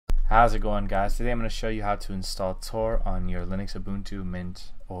How's it going, guys? Today I'm going to show you how to install Tor on your Linux, Ubuntu,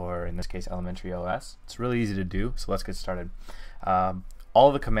 Mint, or in this case Elementary OS. It's really easy to do, so let's get started.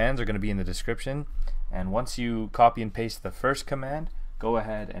 All the commands are going to be in the description, and once you copy and paste the first command, go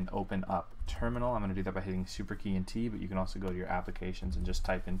ahead and open up Terminal. I'm going to do that by hitting Super key and T, but you can also go to your applications and just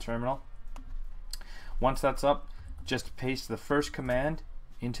type in Terminal. Once that's up, just paste the first command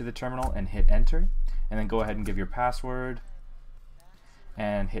into the terminal and hit enter, and then go ahead and give your password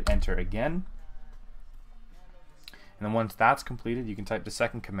and hit enter again. And then once that's completed, you can type the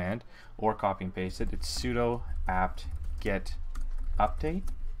second command or copy and paste it. It's sudo apt-get update.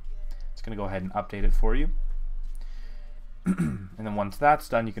 It's going to go ahead and update it for you. And then once that's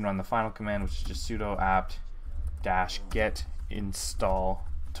done, you can run the final command, which is just sudo apt-get install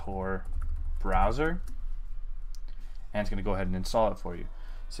tor-browser, and it's going to go ahead and install it for you.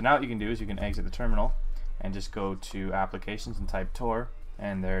 So now what you can do is you can exit the terminal and just go to applications and type Tor,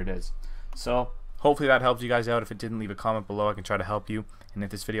 and there it is. So hopefully that helps you guys out. If it didn't, leave a comment below. I can try to help you. And if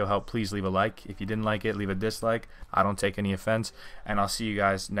this video helped, please leave a like. If you didn't like it, leave a dislike. I don't take any offense, and I'll see you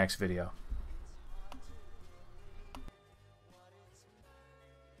guys next video.